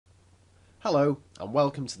Hello and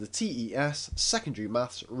welcome to the TES Secondary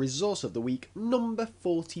Maths Resource of the Week number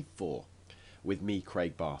 44 with me,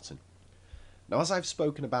 Craig Barton. Now, as I've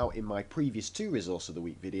spoken about in my previous two Resource of the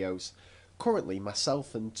Week videos, currently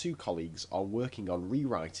myself and two colleagues are working on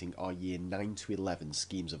rewriting our Year 9 to 11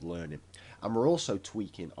 schemes of learning, and we're also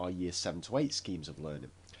tweaking our Year 7 to 8 schemes of learning.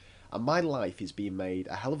 And my life is being made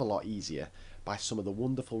a hell of a lot easier by some of the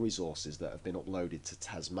wonderful resources that have been uploaded to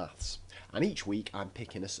TES Maths. And each week I'm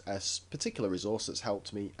picking a particular resource that's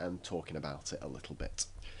helped me and talking about it a little bit.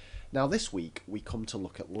 Now this week we come to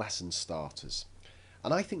look at lesson starters.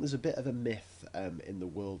 And I think there's a bit of a myth in the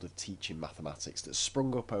world of teaching mathematics that's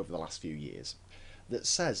sprung up over the last few years that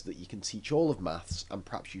says that you can teach all of maths, and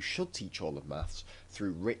perhaps you should teach all of maths,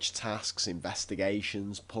 through rich tasks,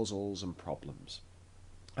 investigations, puzzles and problems.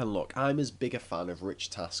 And look, I'm as big a fan of rich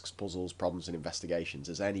tasks, puzzles, problems and investigations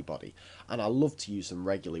as anybody, and I love to use them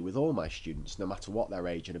regularly with all my students, no matter what their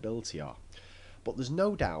age and ability are. But there's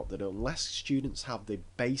no doubt that unless students have the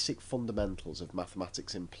basic fundamentals of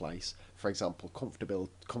mathematics in place, for example,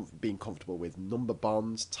 being comfortable with number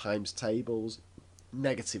bonds, times tables,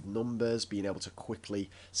 negative numbers, being able to quickly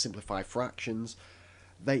simplify fractions,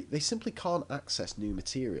 they simply can't access new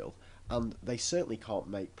material. And they certainly can't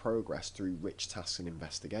make progress through rich tasks and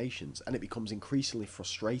investigations, and it becomes increasingly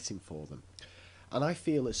frustrating for them. And I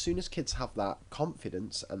feel as soon as kids have that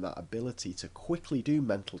confidence and that ability to quickly do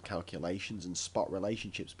mental calculations and spot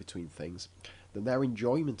relationships between things, then their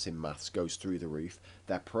enjoyment in maths goes through the roof,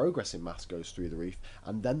 their progress in maths goes through the roof,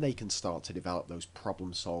 and then they can start to develop those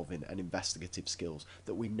problem solving and investigative skills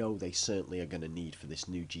that we know they certainly are going to need for this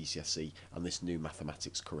new GCSE and this new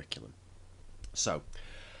mathematics curriculum. So,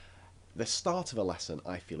 the start of a lesson,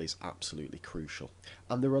 I feel, is absolutely crucial,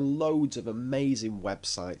 and there are loads of amazing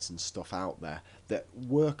websites and stuff out there that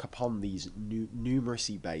work upon these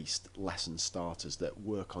numeracy based lesson starters that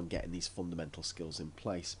work on getting these fundamental skills in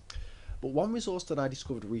place. But one resource that I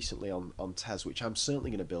discovered recently on TES, which I'm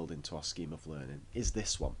certainly going to build into our scheme of learning, is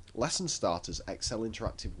this one, Lesson Starters Excel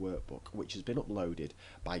Interactive Workbook, which has been uploaded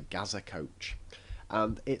by Gaza Coach.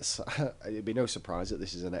 And it'd be no surprise that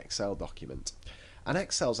this is an Excel document. And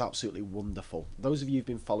Excel's absolutely wonderful. Those of you who've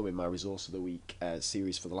been following my Resource of the Week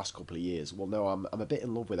series for the last couple of years will know I'm a bit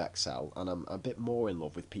in love with Excel, and I'm a bit more in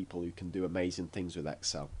love with people who can do amazing things with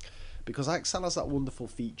Excel. Because Excel has that wonderful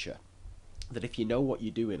feature that if you know what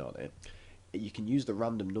you're doing on it, you can use the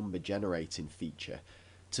random number generating feature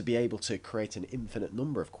to be able to create an infinite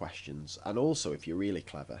number of questions, and also if you're really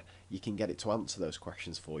clever, you can get it to answer those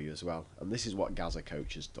questions for you as well. And this is what Gaza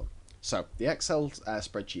Coach has done. So the Excel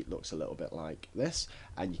spreadsheet looks a little bit like this,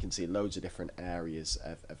 and you can see loads of different areas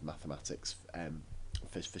of mathematics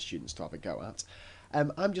for students to have a go at.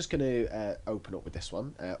 I'm just going to open up with this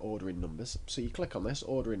one, ordering numbers. So you click on this,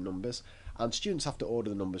 ordering numbers, and students have to order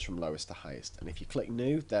the numbers from lowest to highest. And if you click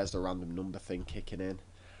new, there's the random number thing kicking in.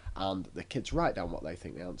 And the kids write down what they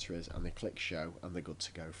think the answer is, and they click show, and they're good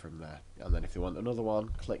to go from there. And then if they want another one,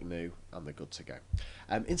 click new, and they're good to go.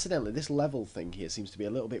 Incidentally, this level thing here seems to be a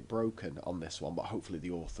little bit broken on this one, but hopefully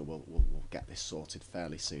the author will get this sorted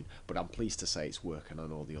fairly soon. But I'm pleased to say it's working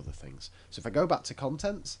on all the other things. So if I go back to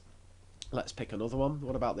contents, let's pick another one.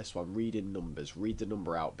 What about this one? Reading numbers. Read the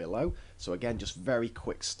number out below. So again, just very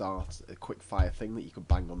quick start, a quick fire thing that you can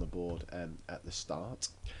bang on the board at the start.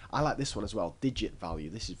 I like this one as well. Digit value.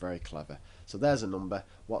 This is very clever. So there's a number.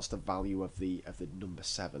 What's the value of the number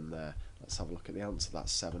 7 there? Let's have a look at the answer.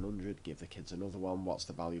 That's 700. Give the kids another one. What's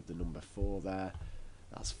the value of the number 4 there?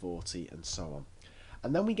 That's 40, and so on.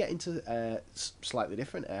 And then we get into slightly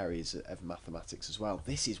different areas of mathematics as well.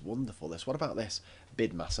 This is wonderful. What about this?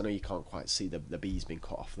 Bid mass. I know you can't quite see the B's been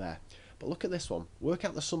cut off there. But look at this one. Work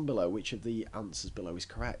out the sum below, which of the answers below is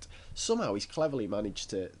correct. Somehow he's cleverly managed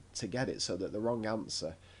to get it so that the wrong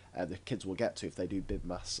answer the kids will get to if they do bid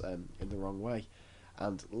mass in the wrong way.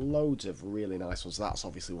 And loads of really nice ones. That's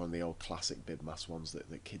obviously one of the old classic bid mass ones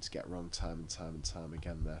that kids get wrong time and time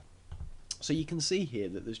again there. So you can see here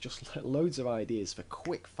that there's just loads of ideas for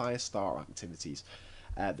quick fire start activities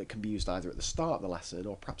that can be used either at the start of the lesson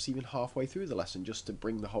or perhaps even halfway through the lesson, just to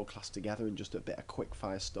bring the whole class together and just a bit of quick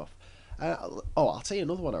fire stuff. I'll tell you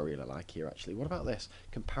another one I really like here actually. What about this?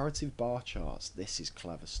 Comparative bar charts. This is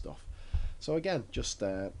clever stuff. So again, just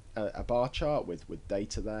a bar chart with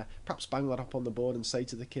data there. Perhaps bang that up on the board and say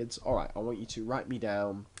to the kids, alright, I want you to write me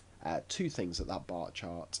down two things that bar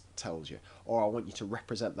chart tells you, or I want you to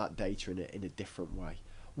represent that data in a different way.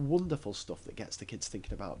 Wonderful stuff that gets the kids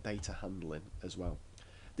thinking about data handling as well.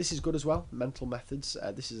 This is good as well, mental methods.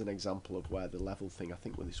 This is an example of where the level thing, I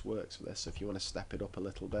think where this works for this. So if you want to step it up a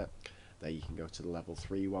little bit, There you can go to the level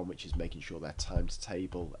 3 one, which is making sure their times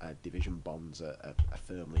table division bonds are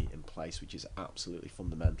firmly in place, which is absolutely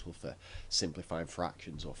fundamental for simplifying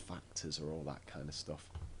fractions or factors or all that kind of stuff.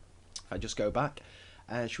 If I just go back,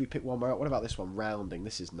 should we pick one more out? What about this one, rounding?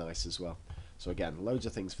 This is nice as well. So again, loads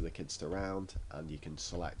of things for the kids to round, and you can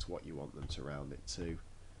select what you want them to round it to,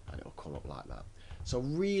 and it'll come up like that. So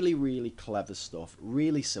really, really clever stuff,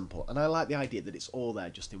 really simple, and I like the idea that it's all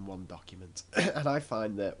there just in one document. And I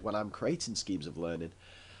find that when I'm creating schemes of learning,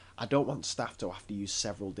 I don't want staff to have to use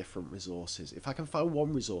several different resources. If I can find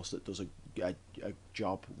one resource that does a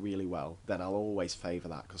job really well, then I'll always favour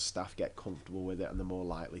that, because staff get comfortable with it and they're more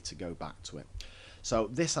likely to go back to it.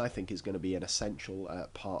 So this, I think, is going to be an essential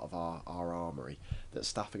part of our armoury that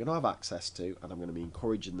staff are going to have access to, and I'm going to be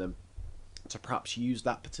encouraging them to perhaps use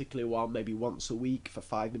that particular one maybe once a week for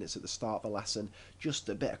 5 minutes at the start of a lesson, just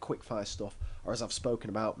a bit of quickfire stuff, or as I've spoken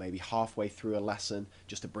about, maybe halfway through a lesson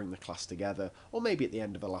just to bring the class together, or maybe at the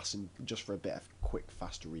end of a lesson just for a bit of quick,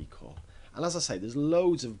 fast recall. And as I say, there's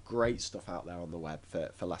loads of great stuff out there on the web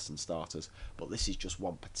for lesson starters, but this is just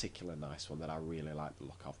one particular nice one that I really like the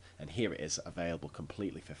look of, and here it is, available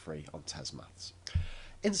completely for free on TES Maths.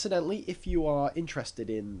 Incidentally, if you are interested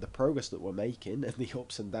in the progress that we're making and the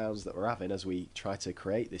ups and downs that we're having as we try to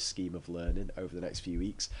create this scheme of learning over the next few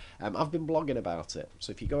weeks, I've been blogging about it.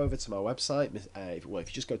 So if you go over to my website, if you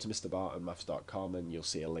just go to mrbartonmaths.com, and you'll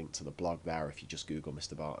see a link to the blog there. If you just Google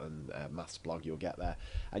Mr. Barton Maths blog, you'll get there.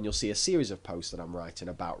 And you'll see a series of posts that I'm writing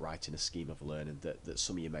about writing a scheme of learning that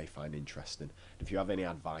some of you may find interesting. If you have any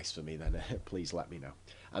advice for me, then please let me know.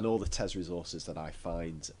 And all the TES resources that I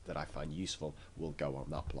find useful will go on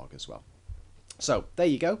that blog as well. So there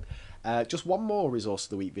you go. Just one more resource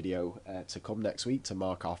of the week video to come next week to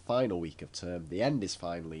mark our final week of term. The end is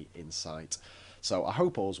finally in sight. So I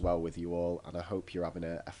hope all's well with you all, and I hope you're having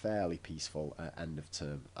a fairly peaceful end of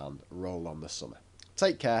term and roll on the summer.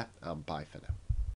 Take care, and bye for now.